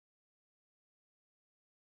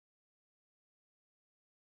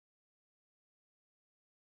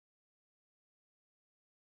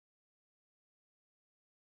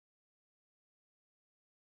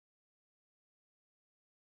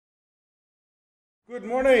Good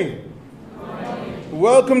morning.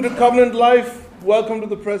 Welcome to Covenant Life. Welcome to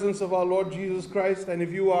the presence of our Lord Jesus Christ. And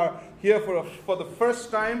if you are here for the first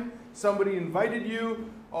time, somebody invited you,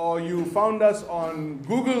 or you found us on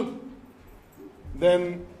Google,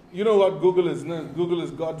 then you know what Google is. No? Google is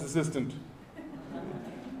God's assistant.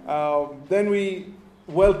 Then we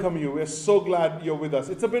welcome you. We're so glad you're with us.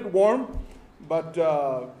 It's a bit warm, but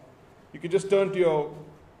you can just turn to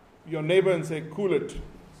your neighbor and say, "Cool it."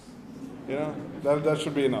 You know, that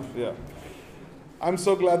should be enough, yeah. I'm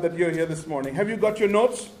so glad that you're here this morning. Have you got your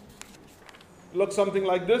notes? Look something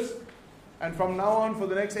like this. And from now on, for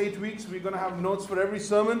the next 8 weeks, we're going to have notes for every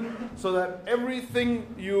sermon so that everything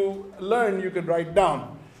you learn, you can write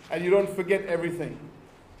down. And you don't forget everything.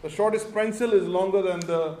 The shortest pencil is longer than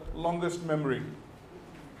the longest memory.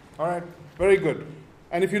 All right, very good.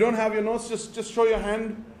 And if you don't have your notes, just show your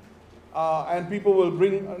hand. And people will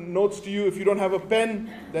bring notes to you. If you don't have a pen,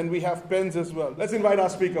 then we have pens as well. Let's invite our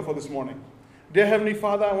speaker for this morning. Dear Heavenly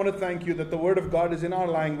Father, I want to thank you that the Word of God is in our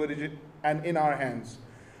language and in our hands.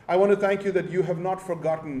 I want to thank you that you have not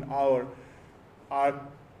forgotten our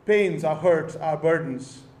pains, our hurts, our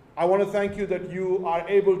burdens. I want to thank you that you are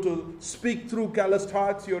able to speak through calloused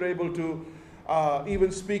hearts. You're able to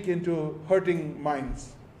even speak into hurting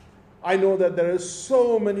minds. I know that there are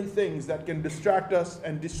so many things that can distract us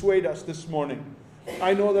and dissuade us this morning.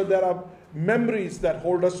 I know that there are memories that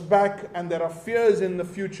hold us back, and there are fears in the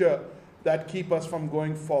future that keep us from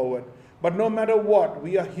going forward. But no matter what,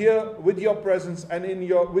 we are here with your presence and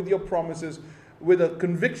with your promises, with a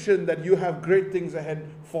conviction that you have great things ahead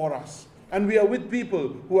for us. And we are with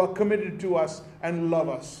people who are committed to us and love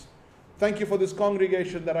us. Thank you for this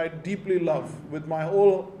congregation that I deeply love with my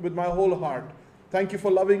whole heart. Thank you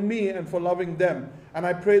for loving me and for loving them. And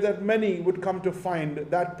I pray that many would come to find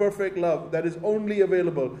that perfect love that is only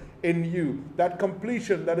available in you. That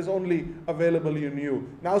completion that is only available in you.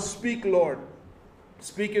 Now speak, Lord.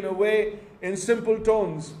 Speak in a way, in simple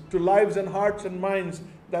tones, to lives and hearts and minds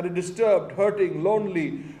that are disturbed, hurting,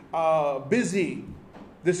 lonely, busy,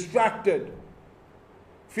 distracted,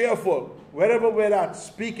 fearful. Wherever we're at,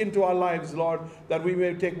 speak into our lives, Lord, that we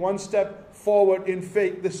may take one step forward in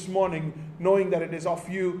faith this morning, knowing that it is of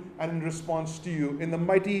you and in response to you. In the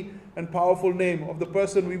mighty and powerful name of the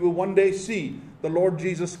person we will one day see, the Lord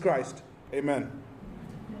Jesus Christ. Amen.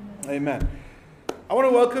 Amen. I want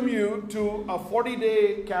to welcome you to a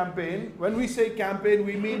 40-day campaign. When we say campaign,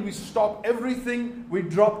 we mean we stop everything, we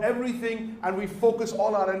drop everything, and we focus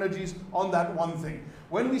all our energies on that one thing.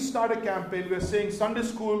 When we start a campaign, we're saying Sunday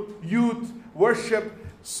school, youth, worship,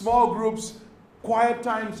 small groups, quiet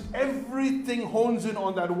times, everything hones in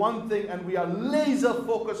on that one thing, and we are laser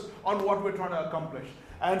focused on what we're trying to accomplish.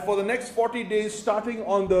 And for the next 40 days, starting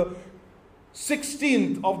on the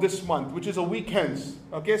 16th of this month, which is a week hence,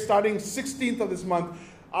 okay, starting 16th of this month,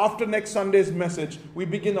 after next Sunday's message, we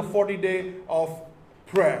begin a 40-day of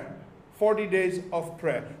prayer. 40 days of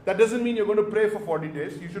prayer. That doesn't mean you're going to pray for 40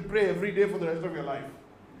 days. You should pray every day for the rest of your life.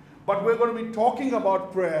 But we're going to be talking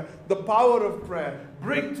about prayer, the power of prayer,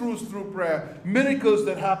 breakthroughs through prayer, miracles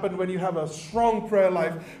that happen when you have a strong prayer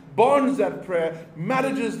life, bonds that prayer,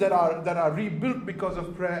 marriages that are rebuilt because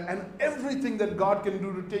of prayer, and everything that God can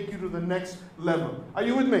do to take you to the next level. Are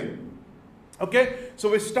you with me? Okay,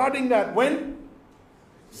 so we're starting that when?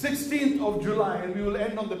 16th of July, and we will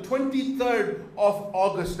end on the 23rd of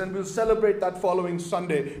August, and we'll celebrate that following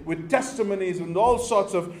Sunday with testimonies and all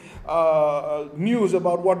sorts of news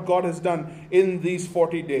about what God has done in these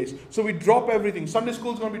 40 days. So we drop everything. Sunday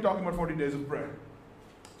school is going to be talking about 40 days of prayer.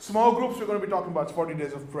 Small groups, we're going to be talking about 40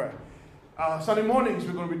 days of prayer. Sunday mornings,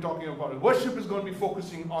 we're going to be talking about it. Worship is going to be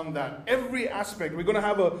focusing on that. Every aspect. We're going to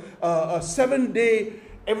have a 7-day.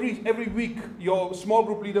 Every week, your small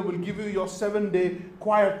group leader will give you your 7-day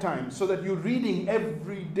quiet time so that you're reading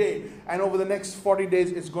every day. And over the next 40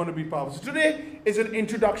 days, it's going to be powerful. So today is an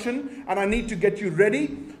introduction, and I need to get you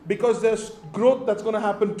ready because there's growth that's going to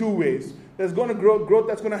happen two ways. There's going to growth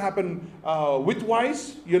that's going to happen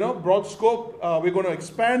width-wise, broad scope. We're going to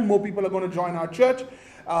expand. More people are going to join our church,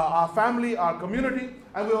 our family, our community,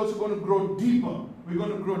 and we're also going to grow deeper. We're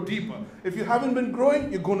going to grow deeper. If you haven't been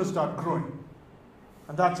growing, you're going to start growing.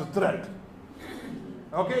 And that's a threat.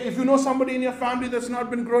 Okay, if you know somebody in your family that's not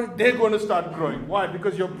been growing, they're going to start growing. Why?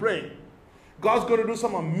 Because you're praying. God's going to do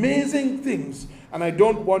some amazing things, and I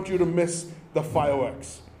don't want you to miss the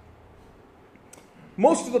fireworks.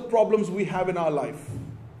 Most of the problems we have in our life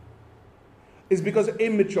is because of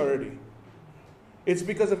immaturity. It's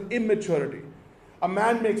because of immaturity. A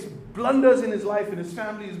man makes blunders in his life, in his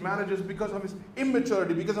family, his marriages, because of his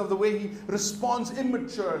immaturity, because of the way he responds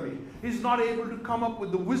immaturely. He's not able to come up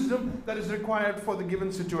with the wisdom that is required for the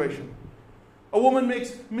given situation. A woman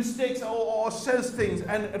makes mistakes or says things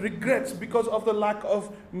and regrets because of the lack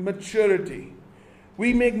of maturity.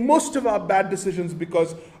 We make most of our bad decisions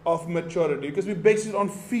because of maturity, because we base it on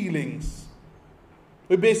feelings.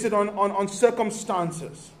 We base it on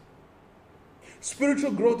circumstances.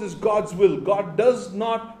 Spiritual growth is God's will. God does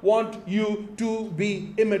not want you to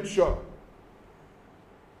be immature.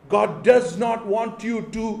 God does not want you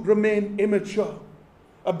to remain immature.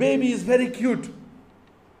 A baby is very cute.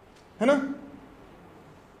 Huh?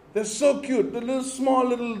 They're so cute. The little small,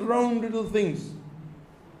 little round little things.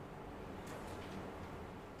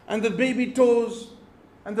 And the baby toes,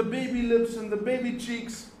 and the baby lips, and the baby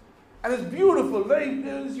cheeks. And it's beautiful.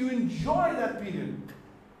 You enjoy that period.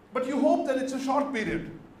 But you hope that it's a short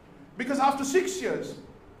period. Because after 6 years,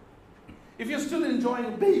 if you're still enjoying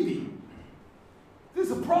a baby,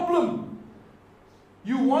 there's a problem.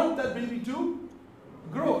 You want that baby to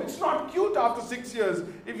grow. It's not cute after 6 years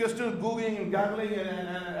if you're still googling and gaggling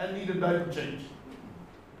and need a diaper change.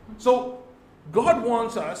 So, God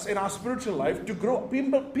wants us in our spiritual life to grow.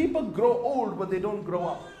 People grow old, but they don't grow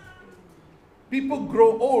up. People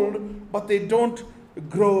grow old, but they don't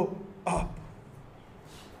grow up.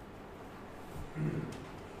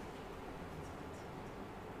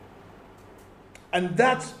 And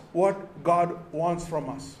that's what God wants from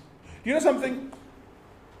us. You know something?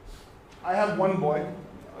 I have one boy,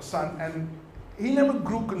 a son, and he never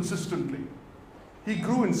grew consistently. He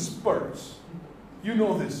grew in spurts. You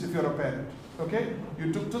know this if you're a parent. Okay? You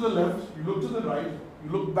look to the left, you look to the right,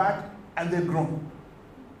 you look back, and they've grown.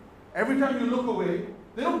 Every time you look away,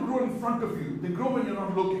 they don't grow in front of you. They grow when you're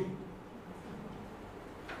not looking.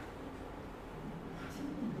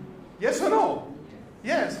 Yes or no?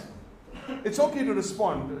 Yes. It's okay to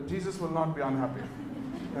respond. Jesus will not be unhappy.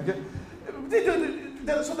 Okay?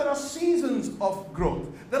 So there are seasons of growth.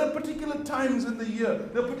 There are particular times in the year.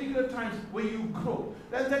 There are particular times where you grow.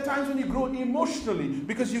 There are times when you grow emotionally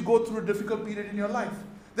because you go through a difficult period in your life.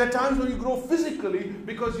 There are times when you grow physically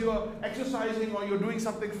because you are exercising or you're doing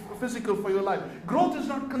something physical for your life. Growth is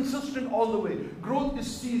not consistent all the way. Growth is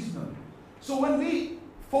seasonal. So when we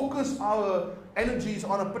focus our energies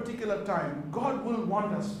on a particular time, God will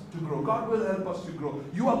want us to grow. God will help us to grow.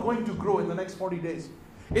 You are going to grow in the next 40 days.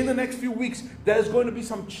 In the next few weeks, there's going to be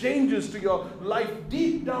some changes to your life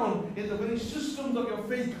deep down in the very systems of your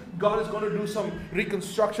faith. God is going to do some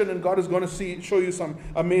reconstruction and God is going to show you some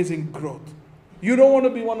amazing growth. You don't want to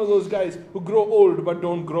be one of those guys who grow old but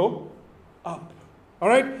don't grow up. All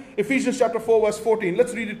right? Ephesians chapter 4 verse 14.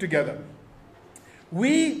 Let's read it together.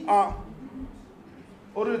 We are...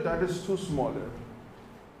 Oh, that is too small there.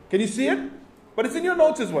 Can you see it? But it's in your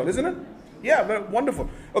notes as well, isn't it? Yeah, very wonderful.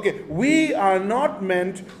 Okay, we are not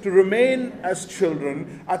meant to remain as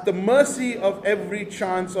children at the mercy of every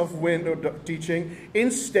chance of wind or teaching.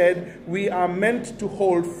 Instead, we are meant to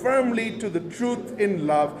hold firmly to the truth in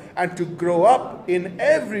love and to grow up in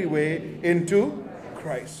every way into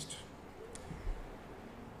Christ.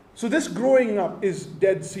 So this growing up is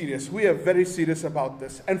dead serious. We are very serious about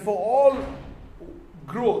this. And for all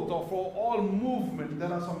growth or for all movement,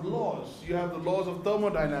 there are some laws. You have the laws of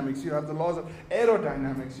thermodynamics, you have the laws of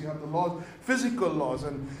aerodynamics, you have the laws, physical laws,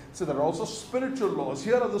 and so there are also spiritual laws.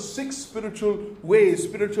 Here are the 6 spiritual ways,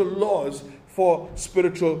 spiritual laws for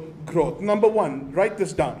spiritual growth. Number 1, write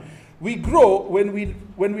this down. We grow when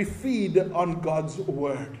we feed on God's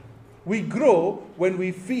word. We grow when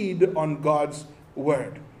we feed on God's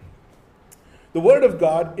word. The word of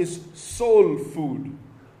God is soul food.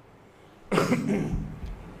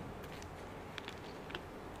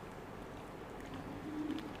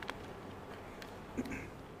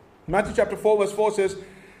 Matthew chapter 4 verse 4 says,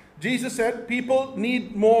 Jesus said, people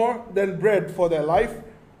need more than bread for their life.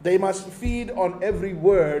 They must feed on every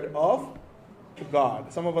word of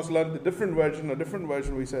God. Some of us learned a different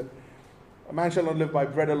version we said, a man shall not live by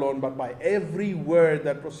bread alone, but by every word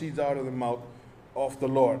that proceeds out of the mouth of the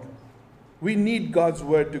Lord. We need God's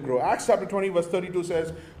word to grow. Acts chapter 20 verse 32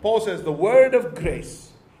 says, Paul says, the word of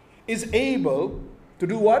grace is able to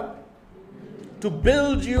do what? To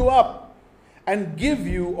build you up and give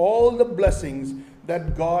you all the blessings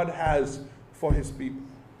that God has for his people.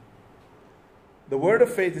 The word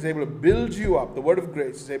of faith is able to build you up. The word of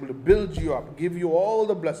grace is able to build you up, give you all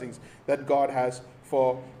the blessings that God has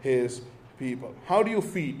for his people. How do you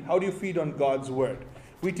feed? How do you feed on God's word?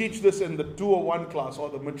 We teach this in the 201 class or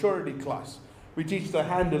the maturity class. We teach the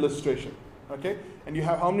hand illustration. Okay? And you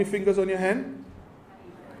have how many fingers on your hand?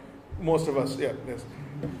 Most of us, yeah, yes.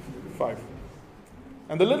 5.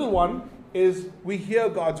 And the little one is we hear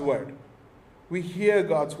God's word. We hear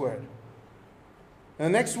God's word.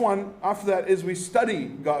 And the next one after that is we study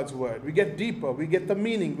God's word. We get deeper. We get the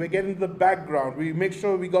meaning. We get into the background. We make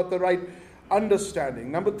sure we got the right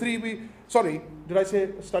understanding. Number 3, did I say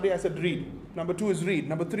study? I said read. Number 2 is read.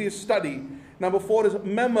 Number 3 is study. Number 4 is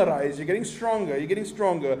memorize. You're getting stronger. You're getting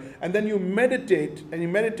stronger. And then you meditate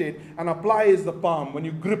and apply is the palm when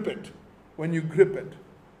you grip it. When you grip it.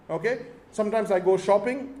 Okay? Sometimes I go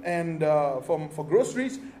shopping and for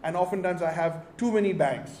groceries, and oftentimes I have too many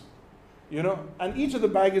bags. And each of the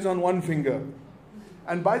bag is on one finger.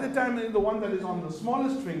 And by the time the one that is on the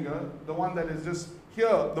smallest finger, the one that is just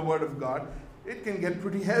here, the word of God, it can get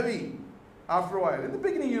pretty heavy after a while. In the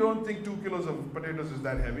beginning, you don't think 2 kilos of potatoes is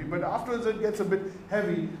that heavy, but afterwards it gets a bit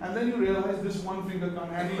heavy, and then you realize this one finger can't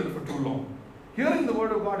handle it for too long. Hearing the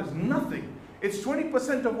word of God is nothing. It's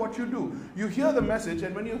 20% of what you do. You hear the message,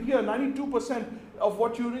 and when you hear 92% of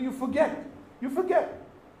what you do, you forget. You forget.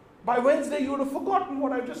 By Wednesday, you would have forgotten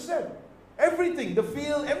what I just said. Everything, the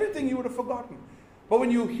feel, everything you would have forgotten. But when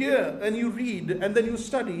you hear and you read and then you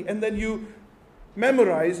study and then you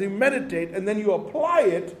memorize, you meditate and then you apply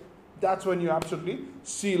it, that's when you absolutely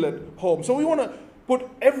seal it home. So we want to put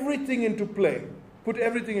everything into play. Put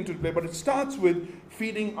everything into play. But it starts with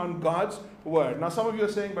feeding on God's word. Now some of you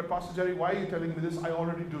are saying, but Pastor Jerry, why are you telling me this? I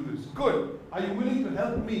already do this. Good. Are you willing to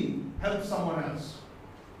help me help someone else?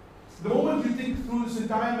 The moment you think through this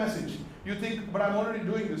entire message, you think, but I'm already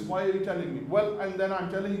doing this. Why are you telling me? Well, and then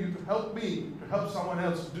I'm telling you to help me, to help someone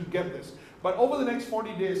else to get this. But over the next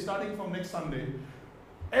 40 days, starting from next Sunday,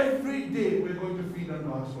 every day we're going to feed on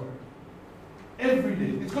God's word. Every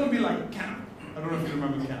day. It's going to be like camp. I don't know if you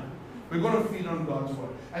remember camp. We're going to feed on God's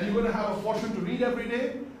word. And you're going to have a portion to read every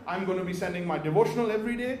day. I'm going to be sending my devotional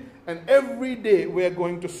every day. And every day we're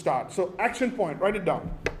going to start. So action point, write it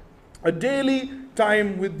down. A daily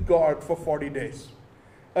time with God for 40 days.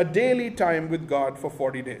 A daily time with God for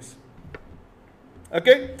 40 days.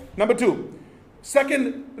 Okay? Number 2.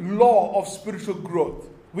 Second law of spiritual growth.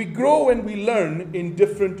 We grow when we learn in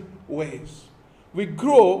different ways. We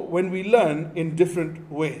grow when we learn in different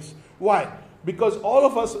ways. Why? Because all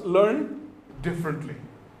of us learn differently.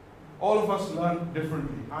 All of us learn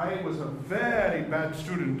differently. I was a very bad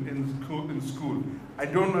student in school. I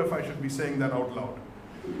don't know if I should be saying that out loud.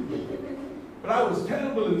 But I was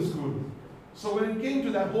terrible in school. So when it came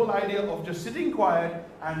to that whole idea of just sitting quiet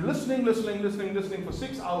and listening for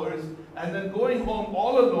 6 hours and then going home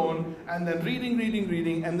all alone and then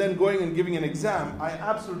reading and then going and giving an exam, I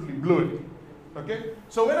absolutely blew it. Okay?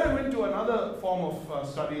 So when I went to another form of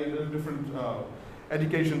study and a different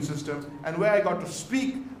education system, and where I got to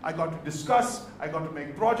speak, I got to discuss, I got to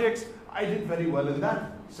make projects, I did very well in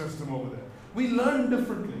that system over there. We learn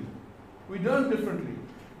differently. We learn differently.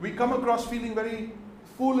 We come across feeling very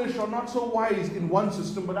foolish or not so wise in one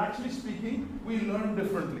system, but actually speaking, we learn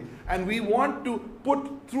differently. And we want to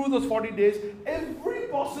put through those 40 days every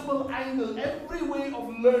possible angle, every way of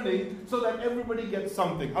learning so that everybody gets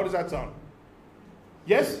something. How does that sound?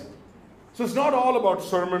 Yes? So it's not all about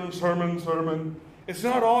sermon. It's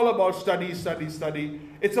not all about study.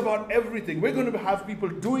 It's about everything. We're going to have people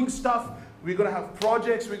doing stuff. We're going to have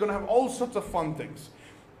projects. We're going to have all sorts of fun things.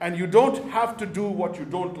 And you don't have to do what you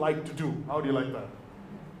don't like to do. How do you like that?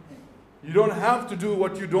 You don't have to do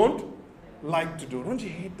what you don't like to do. Don't you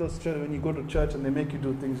hate those church when you go to church and they make you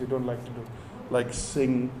do things you don't like to do? Like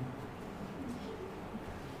sing.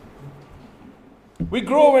 We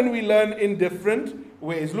grow when we learn in different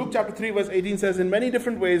ways. Luke chapter 3 verse 18 says, in many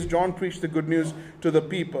different ways John preached the good news to the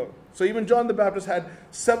people. So even John the Baptist had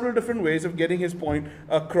several different ways of getting his point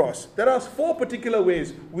across. There are 4 particular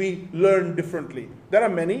ways we learn differently. There are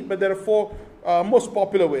many, but there are 4 most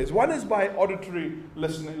popular ways. One is by auditory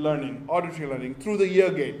learning through the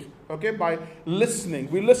ear gate. Okay, by listening.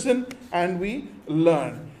 We listen and we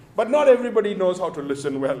learn. But not everybody knows how to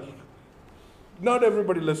listen well. Not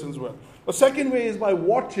everybody listens well. The second way is by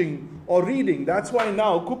watching or reading. That's why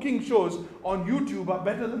now cooking shows on YouTube are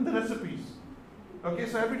better than the recipes. Okay,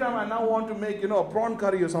 so every time I now want to make, a prawn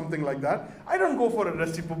curry or something like that, I don't go for a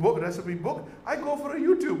recipe book. I go for a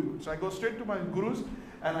YouTube. So I go straight to my gurus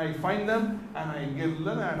and I find them and I give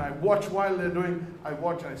them and I watch while they're doing. I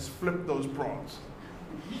watch and I flip those prawns.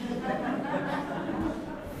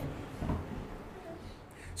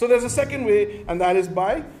 So there's a second way, and that is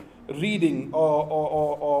by reading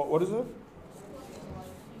or what is it?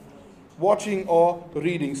 Watching or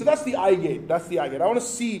reading. So that's the eye gate. I want to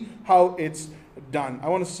see how it's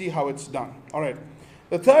done. All right.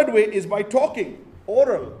 The third way is by talking,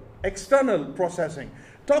 oral, external processing.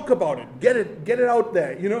 Talk about it. Get it out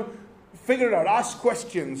there. Figure it out. Ask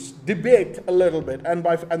questions. Debate a little bit. And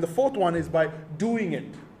the fourth one is by doing it.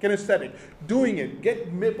 Kinesthetic. Doing it.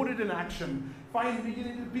 Put it in action.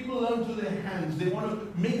 People learn through their hands. They want to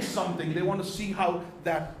make something. They want to see how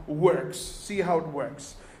that works. See how it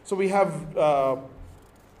works. So we have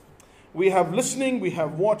listening, we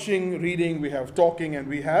have watching, reading, we have talking, and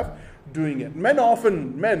we have doing it. Men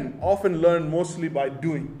often learn mostly by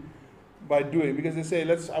doing. Because they say,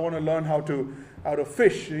 I want to learn how to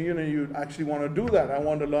fish. You actually want to do that. I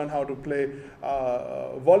want to learn how to play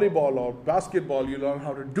volleyball or basketball. You learn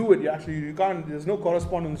how to do it. You can't. There's no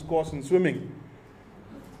correspondence course in swimming.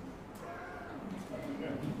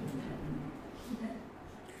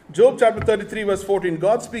 Job chapter 33 verse 14.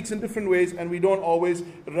 God speaks in different ways and we don't always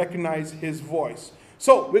recognize His voice.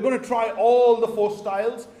 So we're going to try all the 4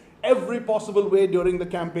 styles, every possible way during the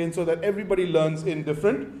campaign so that everybody learns in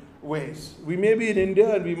different ways. We may be in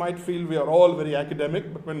India and we might feel we are all very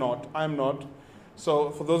academic, but we're not. I'm not.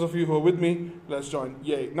 So for those of you who are with me, let's join.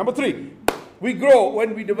 Yay. Number 3, we grow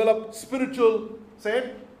when we develop spiritual, say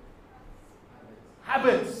it,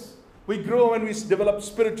 habits. We grow when we develop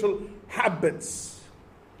spiritual habits.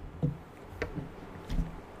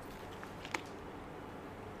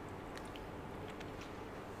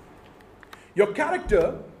 Your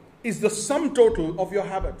character is the sum total of your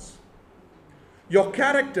habits. Your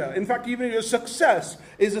character, in fact, even your success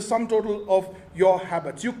is the sum total of your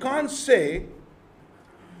habits. You can't say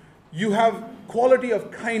you have quality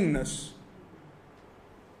of kindness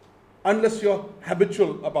unless you're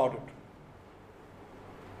habitual about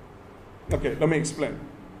it. Okay, let me explain.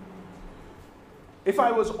 If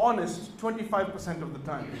I was honest 25% of the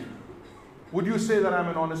time, would you say that I'm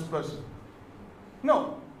an honest person?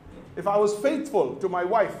 No. If I was faithful to my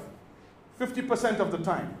wife 50% of the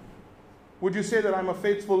time, would you say that I'm a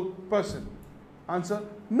faithful person? Answer,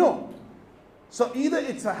 no. So either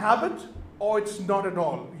it's a habit or it's not at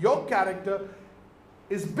all. Your character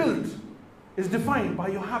is defined by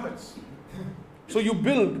your habits. So you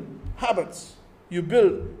build habits. You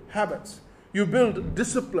build habits. You build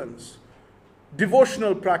disciplines,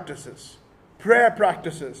 devotional practices, prayer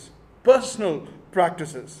practices, personal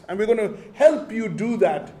practices. And we're going to help you do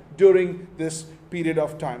that during this period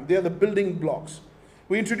of time. They are the building blocks.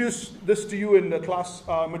 We introduced this to you in the class,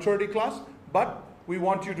 maturity class, but we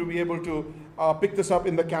want you to be able to pick this up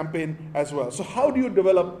in the campaign as well. So how do you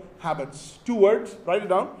develop habits? 2 words, write it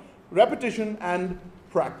down. Repetition and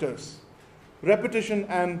practice. Repetition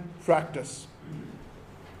and practice.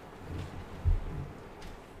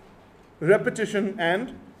 Repetition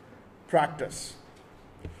and practice.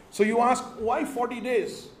 So you ask, why 40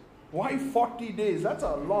 days? Why 40 days? That's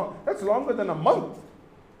longer than a month.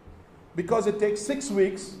 Because it takes 6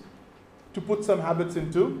 weeks to put some habits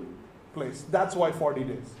into place. That's why 40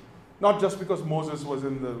 days. Not just because Moses was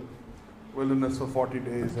in the wilderness for 40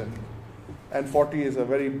 days and 40 is a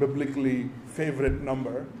very biblically favorite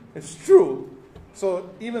number. It's true. So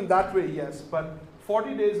even that way, yes. But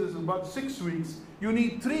 40 days is about 6 weeks. You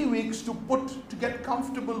need 3 weeks to get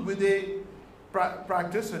comfortable with a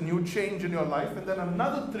practice, a new change in your life, and then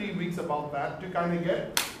another 3 weeks about that to kind of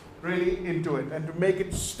get really into it and to make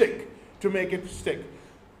it stick.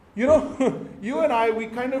 You know, you and I, we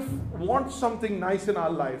kind of want something nice in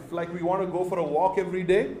our life. Like we want to go for a walk every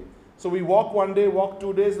day. So we walk 1 day, walk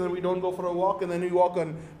 2 days, then we don't go for a walk, and then we walk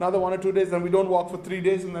another 1 or 2 days, then we don't walk for 3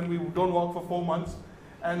 days, and then we don't walk for 4 months,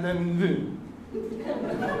 and then...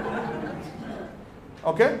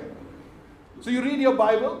 Okay? So you read your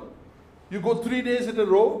Bible, you go 3 days in a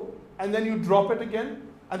row, and then you drop it again,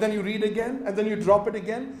 and then you read again, and then you drop it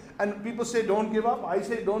again, and people say don't give up, I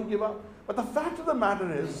say don't give up. But the fact of the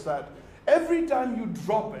matter is that every time you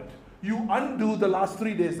drop it, you undo the last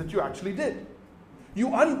 3 days that you actually did.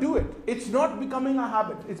 You undo it. It's not becoming a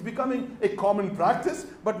habit. It's becoming a common practice,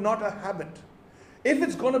 but not a habit. If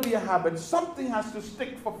it's going to be a habit, something has to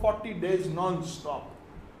stick for 40 days non-stop.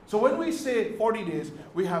 So when we say 40 days,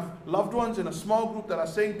 we have loved ones in a small group that are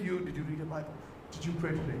saying to you, did you read your Bible? Did you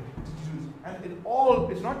pray today? Did you?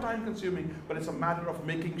 And it's not time consuming, but it's a matter of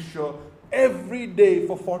making sure every day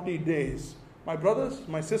for 40 days. My brothers,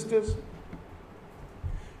 my sisters,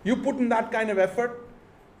 you put in that kind of effort,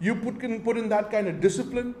 you put in that kind of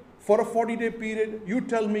discipline for a 40-day period, you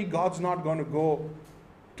tell me God's not going to go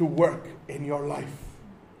to work in your life,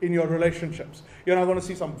 in your relationships. You're not going to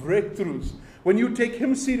see some breakthroughs. When you take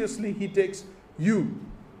Him seriously, He takes you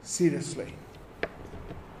seriously.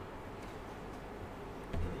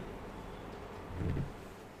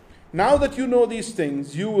 Now that you know these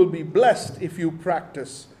things, you will be blessed if you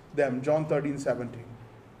practice them. John 13:17.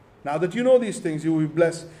 Now that you know these things, you will be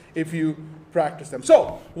blessed if you practice them.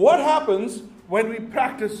 So, what happens when we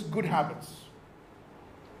practice good habits?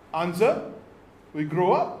 Answer, we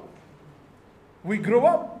grow up. We grow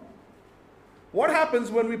up. What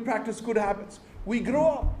happens when we practice good habits? We grow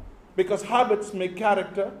up. Because habits make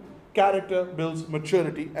character, character builds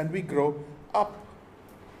maturity, and we grow up.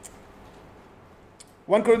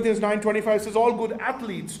 1 Corinthians 9:25 says, all good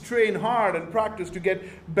athletes train hard and practice to get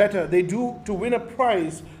better. They do to win a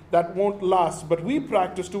prize that won't last, but we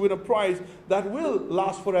practice to win a prize that will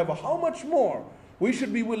last forever. How much more we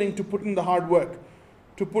should be willing to put in the hard work,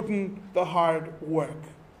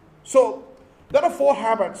 So, there are 4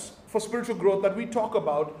 habits for spiritual growth that we talk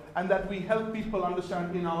about and that we help people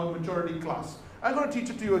understand in our maturity class. I'm going to teach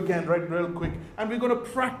it to you again real quick, and we're going to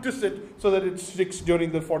practice it so that it sticks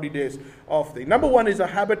during the 40 days of the. Number 1 is a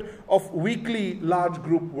habit of weekly large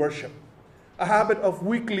group worship. A habit of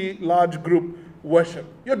weekly large group worship.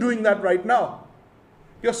 You're doing that right now.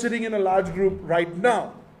 You're sitting in a large group right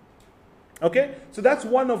now. Okay? So that's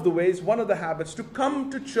one of the ways, one of the habits, to come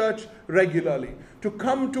to church regularly, to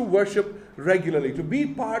come to worship regularly, to be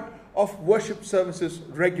part of worship services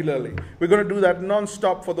regularly. We're going to do that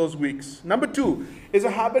non-stop for those weeks. Number 2 is a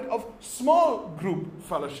habit of small group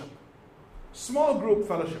fellowship. Small group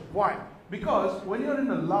fellowship. Why? Because when you're in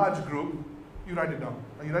a large group, you write it down.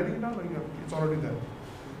 Are you writing it down? Or it's already there?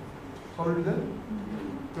 It's already there?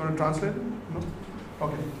 You want to translate it? No?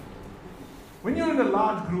 Okay. When you're in a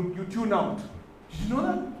large group, you tune out. Did you know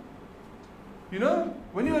that? You know,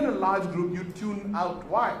 when you're in a large group, you tune out.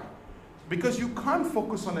 Why? Because you can't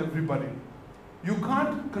focus on everybody. You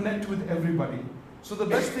can't connect with everybody. So the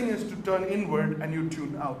best thing is to turn inward and you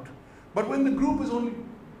tune out. But when the group is only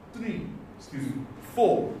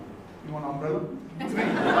 4. You want an umbrella?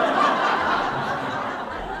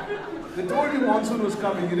 3. They told you monsoon was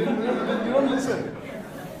coming. You don't listen.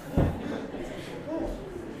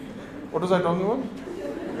 What was I talking about?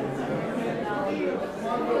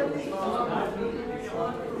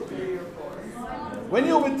 When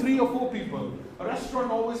you're with 3 or 4 people, a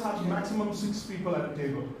restaurant always has maximum 6 people at a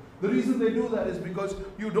table. The reason they do that is because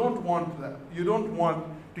you don't want that. You don't want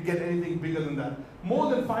to get anything bigger than that. More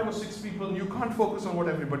than 5 or 6 people, you can't focus on what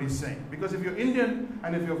everybody's saying. Because if you're Indian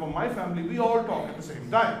and if you're from my family, we all talk at the same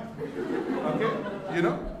time. Okay? You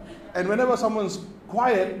know? And whenever someone's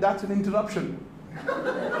quiet, that's an interruption.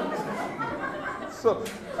 So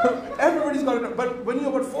everybody's got it. But when you're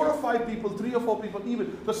about 4 or 5 people, 3 or 4 people,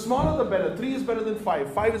 even the smaller the better. 3 is better than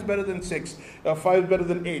 5. 5 is better than 6. 5 is better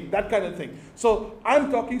than 8. That kind of thing. So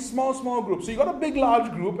I'm talking small groups. So you got a big,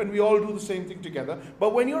 large group, and we all do the same thing together.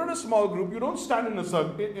 But when you're in a small group, you don't stand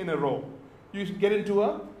in a row. You get into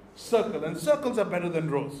a circle, and circles are better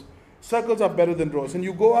than rows. Circles are better than rows. And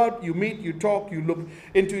you go out, you meet, you talk, you look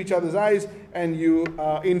into each other's eyes, and you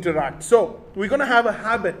interact. So we're going to have a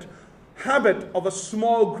habit of a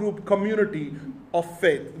small group community of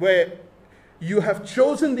faith where you have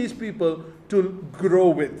chosen these people to grow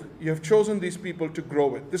with. You have chosen these people to grow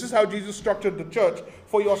with. This is how Jesus structured the church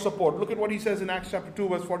for your support. Look at what he says in Acts chapter 2,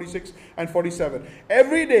 verse 46 and 47.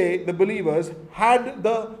 Every day the believers had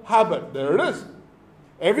the habit. There it is.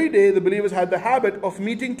 Every day the believers had the habit of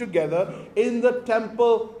meeting together in the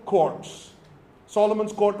temple courts.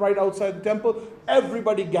 Solomon's court right outside the temple.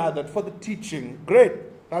 Everybody gathered for the teaching. Great.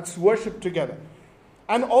 That's worship together.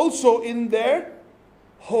 And also in their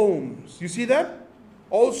homes. You see that?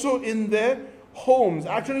 Also in their homes.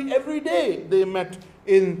 Actually, every day they met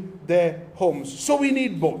in their homes. So we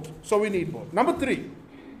need both. Number 3.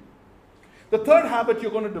 The third habit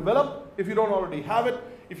you're going to develop, if you don't already have it.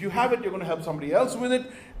 If you have it, you're going to help somebody else with it.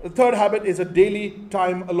 The third habit is a daily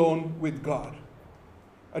time alone with God.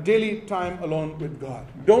 A daily time alone with God.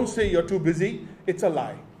 Don't say you're too busy. It's a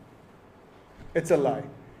lie. It's a lie.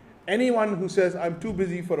 Anyone who says, I'm too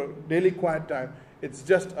busy for a daily quiet time, it's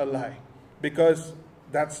just a lie. Because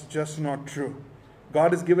that's just not true.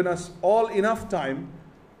 God has given us all enough time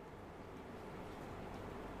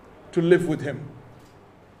to live with Him,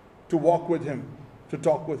 to walk with Him, to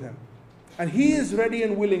talk with Him. And He is ready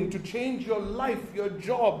and willing to change your life, your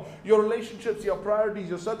job, your relationships, your priorities,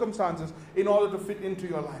 your circumstances in order to fit into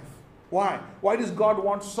your life. Why? Why does God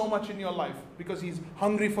want so much in your life? Because He's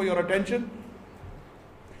hungry for your attention?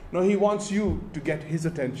 No, He wants you to get His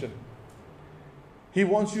attention. He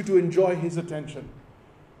wants you to enjoy His attention.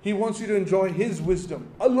 He wants you to enjoy His wisdom.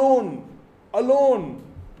 Alone.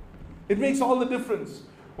 It makes all the difference.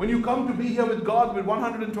 When you come to be here with God with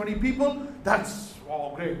 120 people, that's,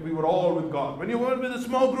 oh great, we were all with God. When you were with a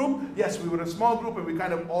small group, yes, we were a small group and we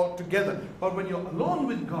kind of all together. But when you're alone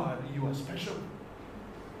with God, you are special.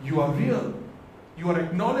 You are real. You are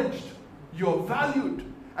acknowledged. You are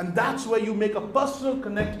valued. And that's where you make a personal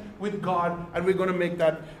connect with God. And we're going to make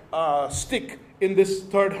that stick in this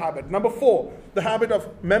third habit. Number 4, the habit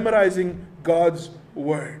of memorizing God's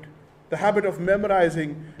Word. The habit of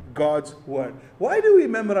memorizing God's Word. Why do we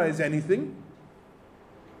memorize anything?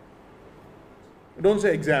 Don't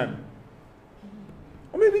say exam.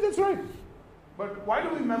 Or maybe that's right. But why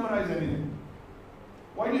do we memorize anything?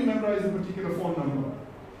 Why do you memorize a particular phone number?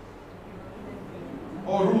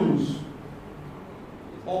 Or rules?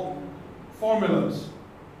 Or formulas?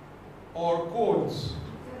 Or codes?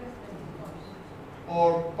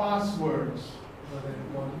 Or passwords?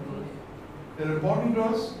 They're important to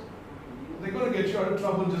us. They're going to get you out of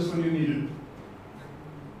trouble just when you need it.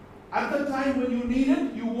 At the time when you need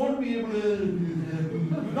it, you won't be able to,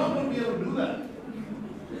 you're not going to be able to do that.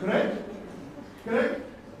 Correct? Correct?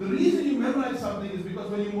 The reason you memorize something is because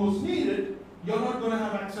when you most need it, you're not going to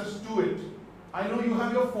have access to it. I know you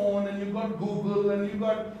have your phone and you've got Google and you've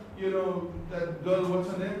got, that girl, what's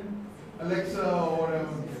her name? Alexa or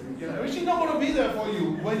whatever. She's not going to be there for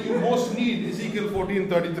you when you most need Ezekiel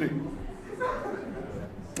 14:33.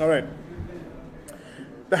 All right.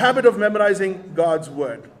 The habit of memorizing God's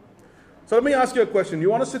word. So let me ask you a question.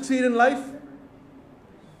 You want to succeed in life?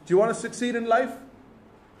 Do you want to succeed in life?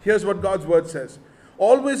 Here's what God's word says.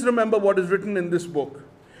 Always remember what is written in this book.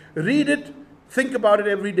 Read it, think about it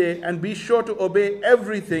every day, and be sure to obey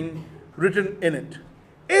everything written in it.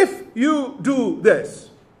 If you do this,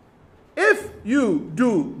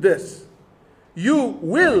 you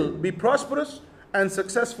will be prosperous and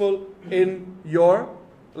successful in your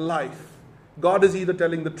life. God is either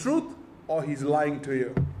telling the truth or He's lying to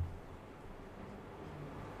you.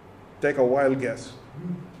 Take a wild guess.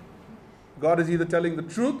 God is either telling the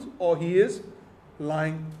truth or He is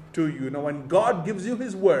lying to you. Now, when God gives you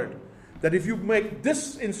His word, that if you make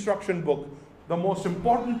this instruction book the most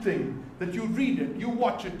important thing, that you read it, you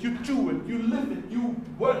watch it, you chew it, you live it, you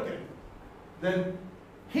work it, then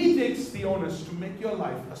He takes the onus to make your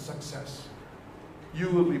life a success. You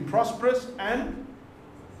will be prosperous and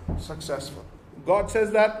successful. God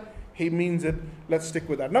says that, He means it. Let's stick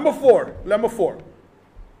with that. Number four.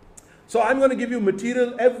 So I'm going to give you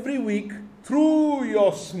material every week through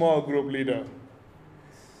your small group leader.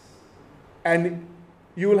 And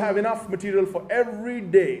you will have enough material for every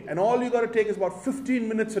day. And all you got to take is about 15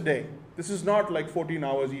 minutes a day. This is not like 14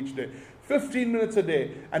 hours each day. 15 minutes a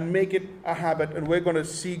day and make it a habit. And we're going to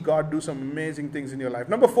see God do some amazing things in your life.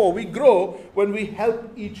 Number four, we grow when we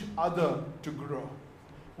help each other to grow.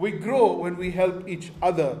 We grow when we help each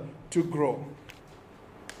other to grow.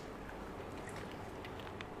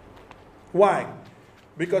 Why?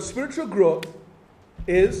 Because spiritual growth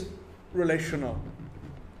is relational.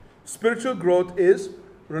 Spiritual growth is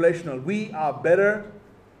relational. We are better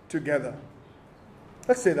together.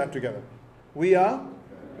 Let's say that together. We are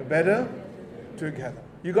better together.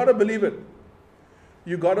 You got to believe it.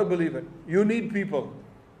 You got to believe it. You need people.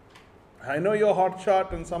 I know you're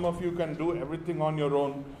hotshot and some of you can do everything on your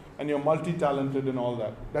own and you're multi-talented and all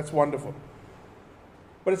that. That's wonderful.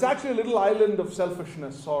 But it's actually a little island of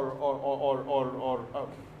selfishness or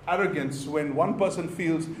arrogance when one person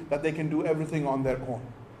feels that they can do everything on their own.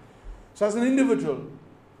 So as an individual,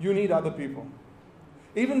 you need other people.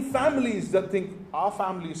 Even families that think our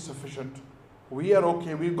family is sufficient. We are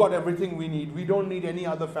okay. We've got everything we need. We don't need any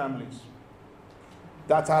other families.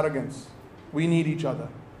 That's arrogance. We need each other.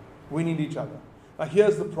 We need each other. Now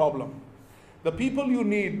here's the problem. The people you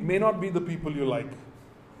need may not be the people you like.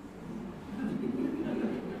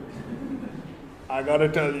 I gotta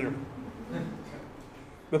tell you.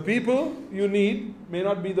 The people you need may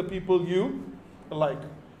not be the people you like.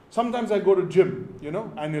 Sometimes I go to gym,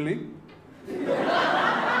 annually.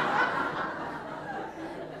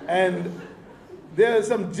 And there are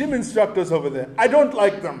some gym instructors over there. I don't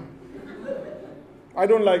like them.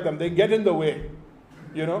 They get in the way,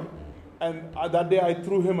 And that day I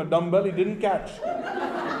threw him a dumbbell, he didn't catch.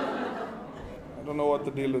 I don't know what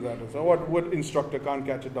the deal with that is. What instructor can't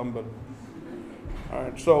catch a dumbbell? All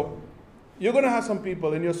right, so you're going to have some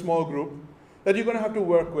people in your small group that you're going to have to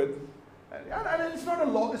work with. And it's not a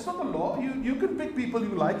law. It's not a law. You can pick people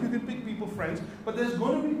you like. You can pick people friends. But there's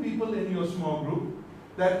going to be people in your small group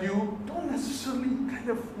that you don't necessarily kind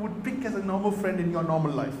of would pick as a normal friend in your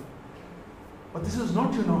normal life. But this is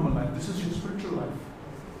not your normal life. This is your spiritual life.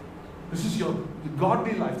 This is your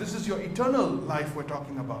godly life. This is your eternal life we're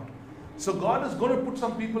talking about. So God is going to put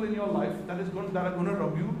some people in your life that are going to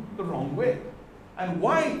rub you the wrong way. And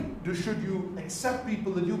why should you accept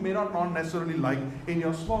people that you may not necessarily like in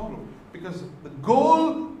your small group? Because the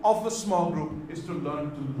goal of a small group is to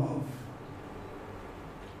learn to love.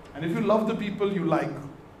 And if you love the people you like,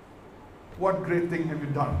 what great thing have you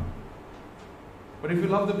done? But if you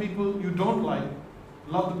love the people you don't like,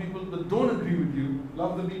 love the people that don't agree with you,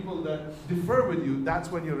 love the people that differ with you,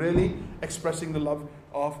 that's when you're really expressing the love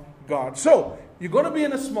of God. So, you're going to be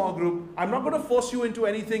in a small group. I'm not going to force you into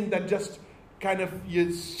anything that just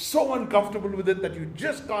you're so uncomfortable with it that you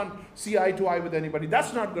just can't see eye to eye with anybody.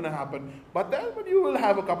 That's not going to happen. But you will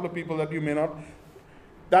have a couple of people that you may not.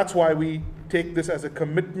 That's why we take this as a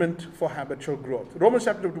commitment for habitual growth. Romans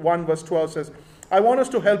chapter 1 verse 12 says, I want us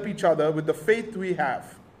to help each other with the faith we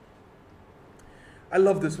have. I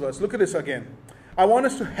love this verse. Look at this again. I want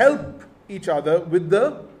us to help each other with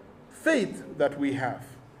the faith that we have.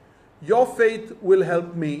 Your faith will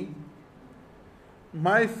help me.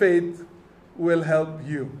 My faith will help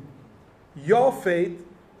you. Your faith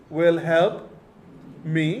will help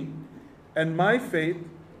me, and my faith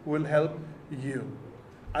will help you.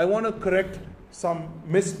 I want to correct some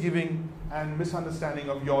misgiving and misunderstanding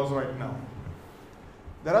of yours right now.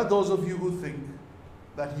 There are those of you who think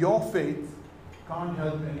that your faith can't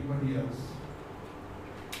help anybody else.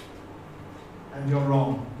 And you're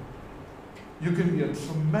wrong. You can be a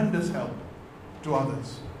tremendous help to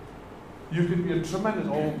others. You can be a tremendous,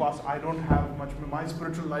 Pastor, I don't have much, my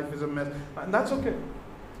spiritual life is a mess. And that's okay.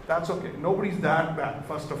 That's okay. Nobody's that bad,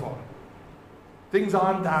 first of all. Things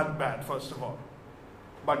aren't that bad, first of all.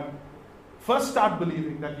 But first start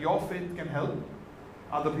believing that your faith can help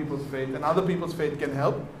other people's faith, and other people's faith can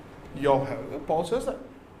help your health. Paul says that.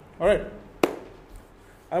 All right.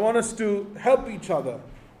 I want us to help each other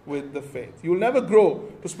with the faith. You will never grow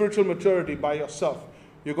to spiritual maturity by yourself.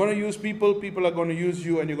 You're going to use people, people are going to use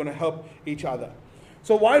you, and you're going to help each other.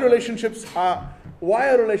 So why are relationships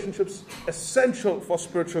essential for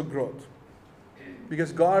spiritual growth?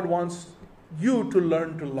 Because God wants you to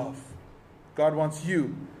learn to love. God wants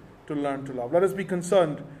you to learn to love. Let us be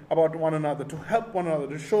concerned about one another, to help one another,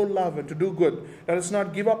 to show love and to do good. Let us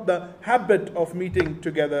not give up the habit of meeting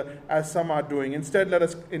together as some are doing. Instead, let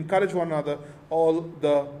us encourage one another all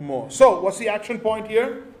the more. So, what's the action point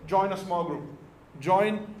here? Join a small group.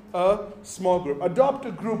 Join a small group. Adopt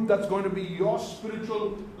a group that's going to be your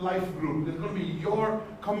spiritual life group. That's going to be your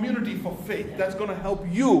community for faith. That's going to help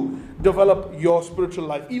you develop your spiritual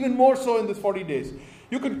life. Even more so in this 40 days.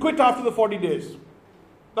 You can quit after the 40 days.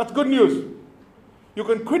 That's good news. You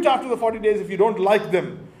can quit after the 40 days if you don't like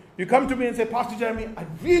them. You come to me and say, Pastor Jeremy, I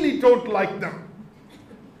really don't like them.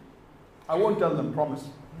 I won't tell them, promise.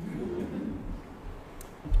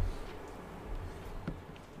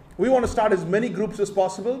 We want to start as many groups as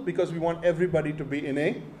possible because we want everybody to be in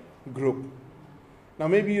a group. Now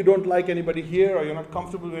maybe you don't like anybody here or you're not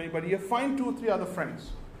comfortable with anybody here. Find 2 or 3 other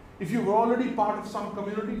friends. If you're already part of some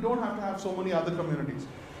community, you don't have to have so many other communities.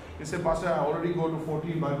 You say, Pastor, I already go to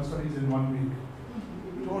 14 Bible studies in 1 week.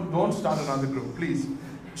 Don't start another group, please.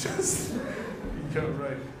 Just, you're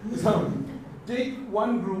right. So, take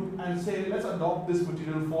one group and say, let's adopt this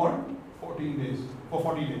material for 14 days, for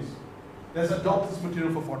 40 days. Let's adopt this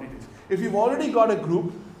material for 40 days. If you've already got a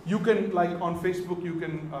group, you can, like on Facebook, you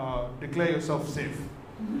can declare yourself safe.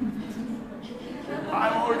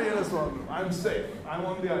 I'm already in a small group. I'm safe. I'm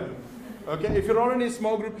on the island. Okay, if you're already in a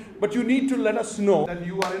small group, but you need to let us know that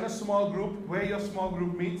you are in a small group, where your small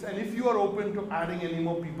group meets, and if you are open to adding any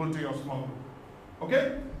more people to your small group.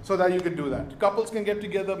 Okay? So that you can do that. Couples can get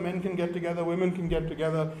together, men can get together, women can get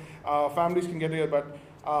together, families can get together,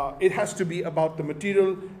 but it has to be about the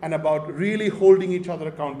material and about really holding each other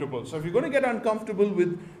accountable. So if you're going to get uncomfortable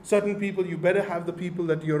with certain people, you better have the people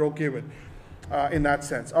that you're okay with in that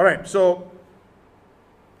sense. All right, so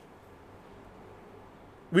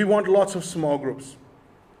we want lots of small groups.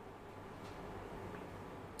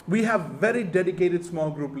 We have very dedicated small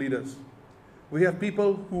group leaders. We have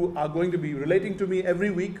people who are going to be relating to me every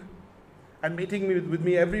week and meeting with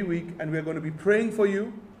me every week, and we're going to be praying for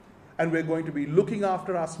you, and we're going to be looking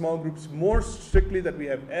after our small groups more strictly than we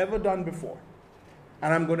have ever done before.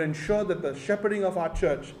 And I'm going to ensure that the shepherding of our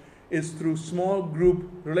church is through small group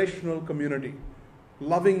relational community,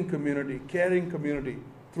 loving community, caring community,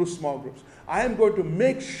 through small groups. I am going to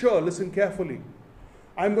make sure, listen carefully,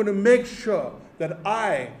 I'm going to make sure that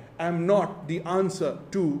I am not the answer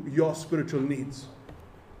to your spiritual needs.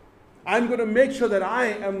 I'm going to make sure that I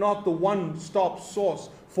am not the one-stop source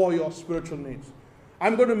for your spiritual needs.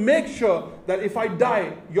 I'm going to make sure that if I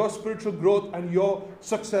die, your spiritual growth and your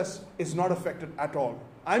success is not affected at all.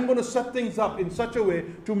 I'm going to set things up in such a way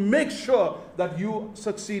to make sure that you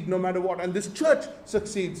succeed no matter what, and this church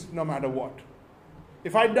succeeds no matter what.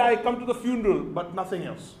 If I die, come to the funeral, but nothing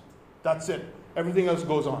else. That's it. Everything else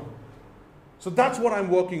goes on. So that's what I'm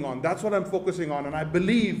working on. That's what I'm focusing on. And I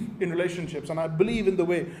believe in relationships. And I believe in the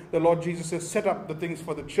way the Lord Jesus has set up the things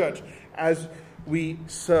for the church as we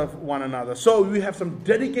serve one another. So we have some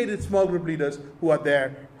dedicated small group leaders who are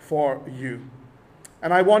there for you.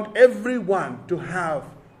 And I want everyone to have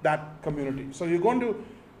that community. So you're going to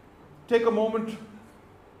take a moment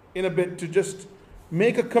in a bit to just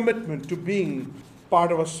make a commitment to being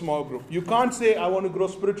part of a small group. You can't say, I want to grow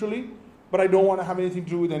spiritually, but I don't want to have anything to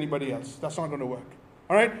do with anybody else. That's not going to work.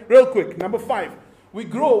 All right, real quick. Number 5, we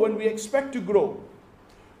grow when we expect to grow.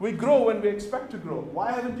 We grow when we expect to grow.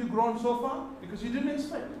 Why haven't you grown so far? Because you didn't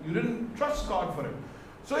expect. You didn't trust God for it.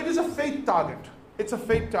 So it is a faith target. It's a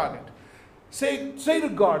faith target. Say to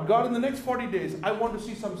God, God, in the next 40 days, I want to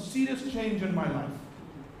see some serious change in my life.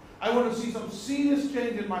 I want to see some serious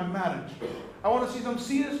change in my marriage. I want to see some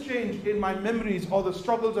serious change in my memories or the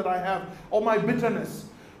struggles that I have or my bitterness.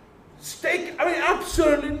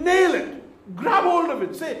 Absolutely nail it. Grab hold of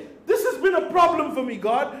it. Say, this has been a problem for me,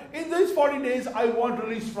 God. In these 40 days, I want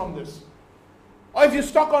release from this. Or if you're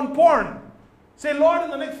stuck on porn, say, Lord,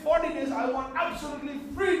 in the next 40 days, I want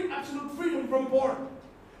absolute freedom from porn.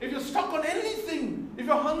 If you're stuck on anything, if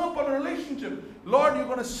you're hung up on a relationship, Lord, you're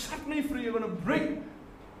going to set me free. You're going to break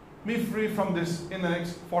me free from this in the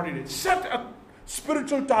next 40 days. Set a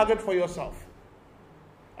spiritual target for yourself.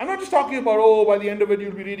 I'm not just talking about, by the end of it,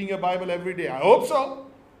 you'll be reading your Bible every day. I hope so.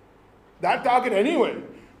 That target anyway.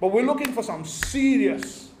 But we're looking for some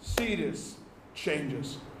serious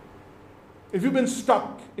changes. If you've been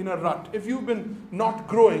stuck in a rut, if you've been not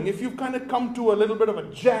growing, if you've kind of come to a little bit of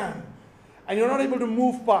a jam, and you're not able to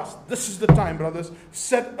move past, this is the time, brothers.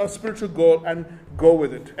 Set a spiritual goal and go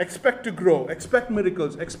with it. Expect to grow. Expect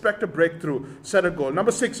miracles. Expect a breakthrough. Set a goal.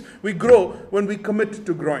 Number 6, we grow when we commit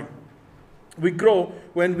to growing. We grow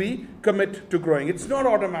when we commit to growing. It's not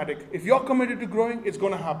automatic. If you're committed to growing, it's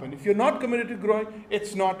going to happen. If you're not committed to growing,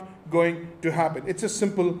 it's not going to happen. It's as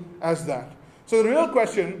simple as that. So the real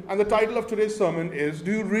question, and the title of today's sermon is,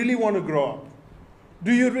 do you really want to grow up?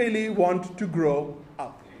 Do you really want to grow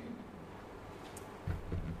up?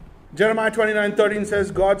 Jeremiah 29:13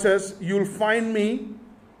 says, God says, you'll find me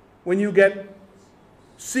when you get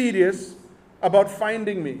serious about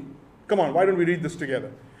finding me. Come on, why don't we read this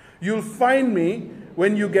together? You'll find me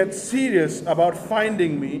when you get serious about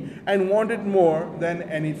finding me and want it more than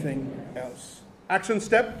anything else. Action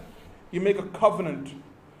step, you make a covenant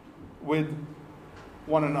with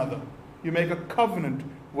one another. You make a covenant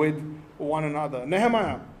with one another.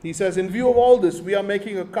 Nehemiah, he says, in view of all this, we are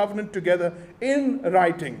making a covenant together in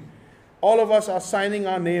writing. All of us are signing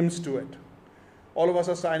our names to it. All of us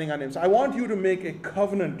are signing our names. I want you to make a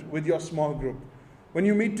covenant with your small group. When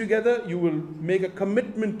you meet together, you will make a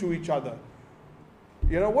commitment to each other.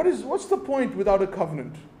 You know, what's the point without a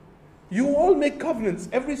covenant? You all make covenants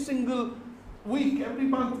every single week, every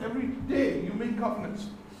month, every day. You make covenants.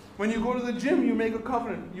 When you go to the gym, you make a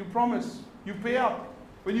covenant. You promise. You pay up.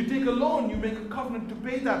 When you take a loan, you make a covenant to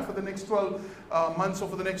pay that for the next 12 months or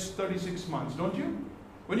for the next 36 months, don't you?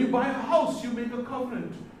 When you buy a house, you make a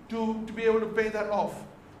covenant to be able to pay that off.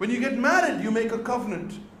 When you get married, you make a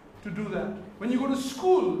covenant to do that. When you go to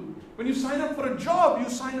school, when you sign up for a job, you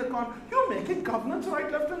sign a covenant. You're making covenants right,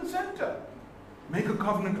 left, and center. Make a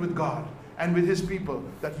covenant with God and with His people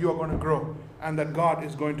that you are going to grow and that God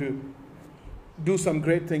is going to do some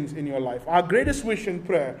great things in your life. Our greatest wish and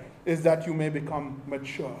prayer is that you may become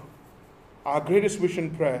mature. Our greatest wish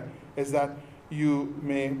and prayer is that you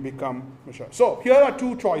may become mature. So here are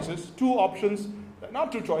two options.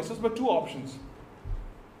 Not two choices, but two options.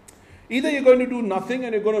 Either you're going to do nothing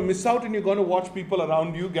and you're going to miss out and you're going to watch people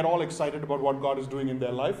around you get all excited about what God is doing in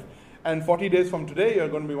their life. And 40 days from today, you're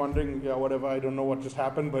going to be wondering, whatever, I don't know what just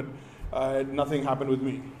happened, but nothing happened with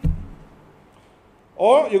me.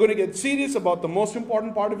 Or you're going to get serious about the most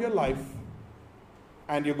important part of your life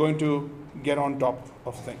and you're going to get on top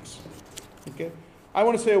of things. Okay? I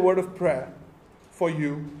want to say a word of prayer for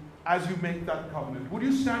you as you make that covenant. Would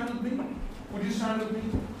you stand with me? Would you stand with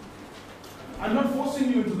me? I'm not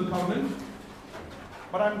forcing you into the covenant,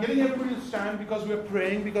 but I'm getting everybody to stand because we're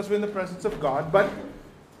praying, because we're in the presence of God. But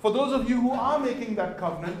for those of you who are making that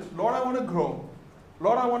covenant, Lord, I want to grow.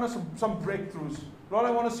 Lord, I want some breakthroughs. Lord,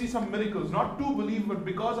 I want to see some miracles, not to believe, but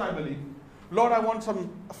because I believe. Lord, I want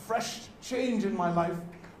some fresh change in my life.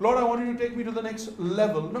 Lord, I want you to take me to the next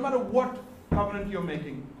level. No matter what covenant you're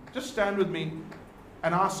making, just stand with me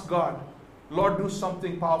and ask God, Lord, do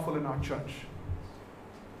something powerful in our church.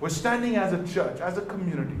 We're standing as a church, as a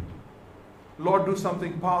community. Lord, do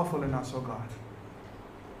something powerful in us, oh God.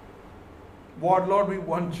 Lord, we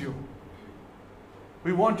want you.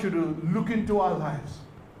 We want you to look into our lives.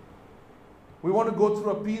 We want to go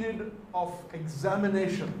through a period of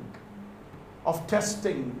examination, of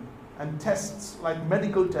testing and tests like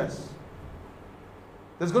medical tests.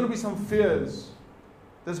 There's going to be some fears.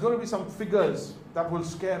 There's going to be some figures that will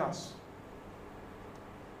scare us.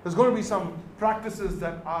 There's going to be some practices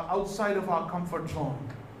that are outside of our comfort zone.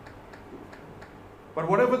 But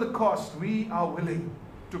whatever the cost, we are willing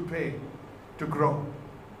to pay to grow.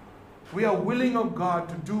 We are willing, oh God,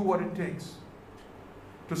 to do what it takes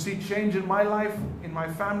to see change in my life, in my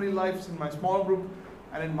family lives, in my small group,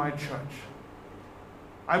 and in my church.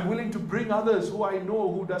 I'm willing to bring others who I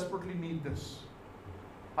know who desperately need this.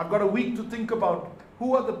 I've got a week to think about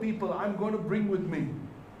who are the people I'm going to bring with me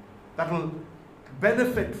that will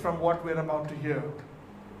benefit from what we're about to hear.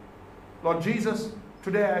 Lord Jesus,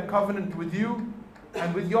 today I covenant with you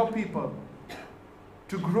and with your people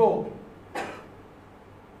to grow.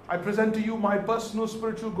 I present to you my personal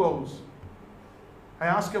spiritual goals. I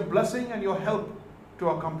ask your blessing and your help to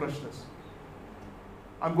accomplish this.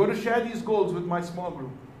 I'm going to share these goals with my small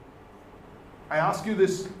group. I ask you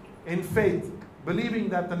this in faith, believing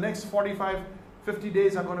that the next 45, 50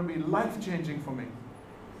 days are going to be life-changing for me.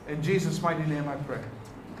 In Jesus' mighty name I pray.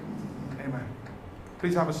 Amen.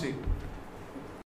 Please have a seat.